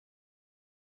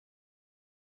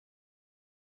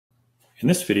In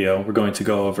this video, we're going to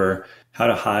go over how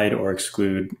to hide or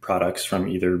exclude products from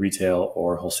either retail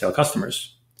or wholesale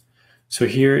customers. So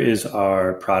here is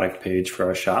our product page for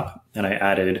our shop, and I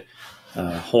added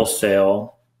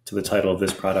wholesale to the title of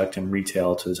this product and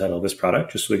retail to the title of this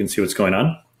product, just so we can see what's going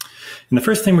on. And the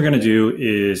first thing we're going to do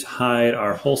is hide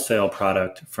our wholesale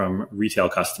product from retail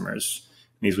customers.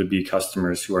 These would be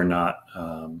customers who are not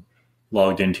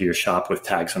logged into your shop with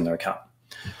tags on their account.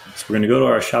 So we're going to go to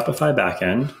our Shopify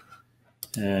backend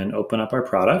and open up our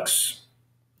products.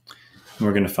 And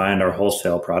we're going to find our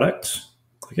wholesale product.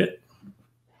 Click it.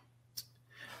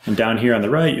 And down here on the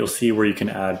right, you'll see where you can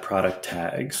add product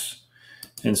tags.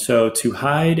 And so to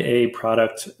hide a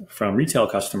product from retail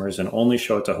customers and only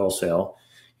show it to wholesale,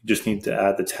 you just need to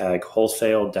add the tag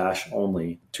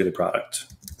wholesale-only to the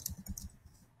product.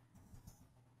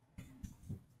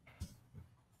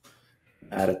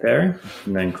 Add it there,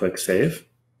 and then click Save.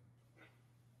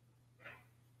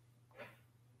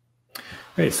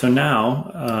 Great, so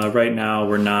now, right now,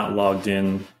 we're not logged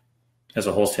in as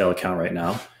a wholesale account right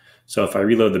now. So if I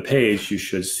reload the page, you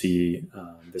should see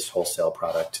this wholesale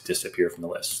product disappear from the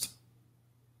list.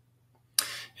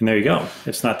 And there you go.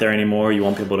 It's not there anymore. You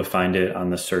won't be able to find it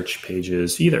on the search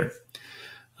pages either.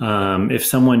 If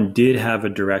someone did have a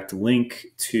direct link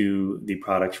to the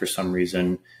product for some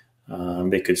reason,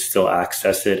 they could still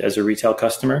access it as a retail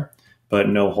customer, but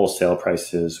no wholesale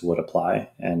prices would apply.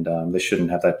 And they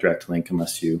shouldn't have that direct link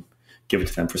unless you give it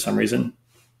to them for some reason.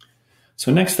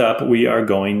 So next up, we are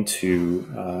going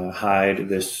to hide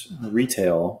this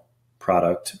retail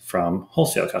product from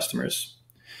wholesale customers.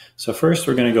 So first,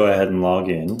 we're going to go ahead and log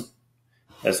in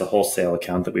as a wholesale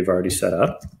account that we've already set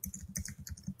up.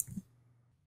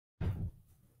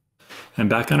 And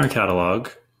back on our catalog,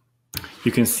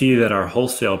 you can see that our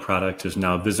wholesale product is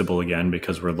now visible again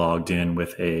because we're logged in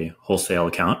with a wholesale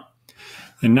account.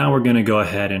 And now we're going to go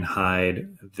ahead and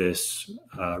hide this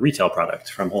retail product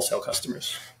from wholesale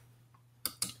customers.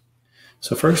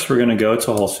 So first, we're going to go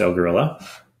to Wholesale Gorilla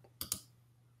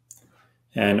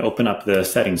and open up the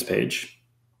settings page.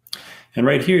 And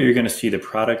right here, you're going to see the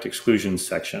product exclusions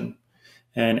section.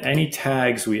 And any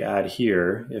tags we add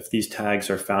here, if these tags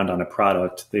are found on a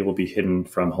product, they will be hidden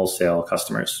from wholesale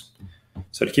customers.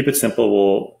 So to keep it simple,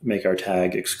 we'll make our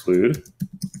tag exclude.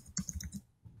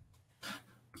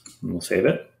 And we'll save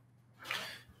it.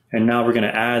 And now we're going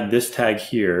to add this tag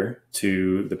here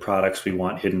to the products we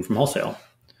want hidden from wholesale.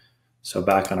 So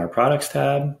back on our products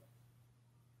tab,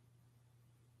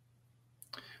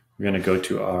 we're going to go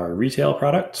to our retail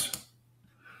product.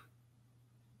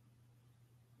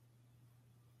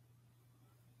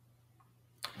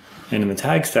 And in the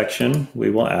tag section,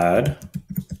 we will add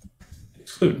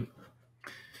exclude.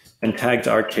 And tags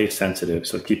are case sensitive,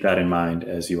 so keep that in mind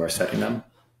as you are setting them.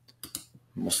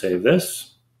 And we'll save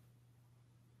this.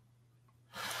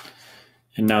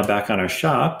 And now back on our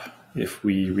shop, if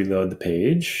we reload the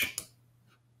page,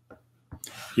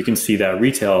 you can see that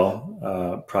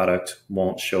retail product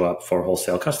won't show up for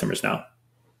wholesale customers now.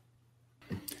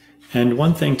 And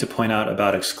one thing to point out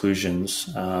about exclusions,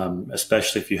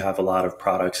 especially if you have a lot of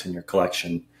products in your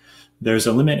collection, there's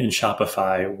a limit in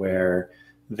Shopify where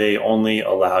they only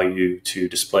allow you to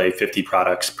display 50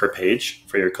 products per page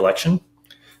for your collection.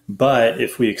 But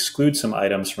if we exclude some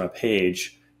items from a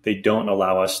page, they don't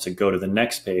allow us to go to the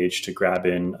next page to grab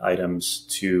in items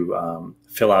to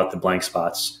fill out the blank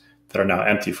spots that are now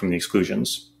empty from the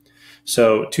exclusions.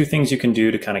 So two things you can do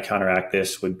to kind of counteract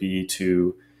this would be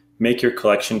to make your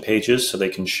collection pages so they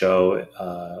can show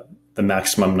the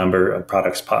maximum number of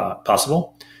products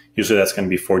possible. Usually that's going to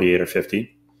be 48 or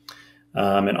 50.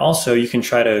 And also you can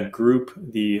try to group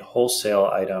the wholesale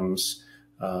items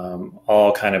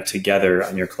all kind of together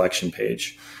on your collection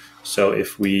page. So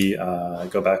if we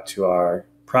go back to our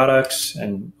products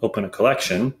and open a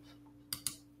collection,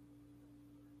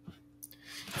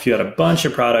 if you had a bunch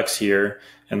of products here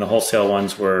and the wholesale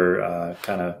ones were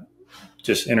kind of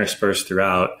just interspersed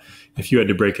throughout, if you had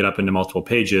to break it up into multiple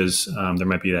pages, there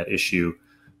might be that issue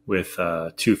with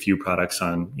too few products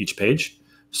on each page.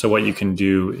 So what you can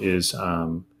do is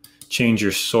change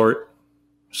your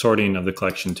sorting of the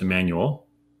collection to manual,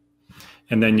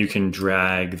 and then you can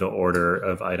drag the order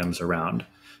of items around.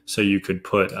 So you could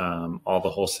put all the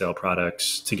wholesale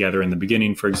products together in the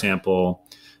beginning, for example,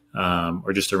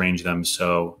 or just arrange them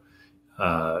so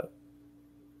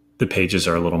the pages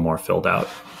are a little more filled out.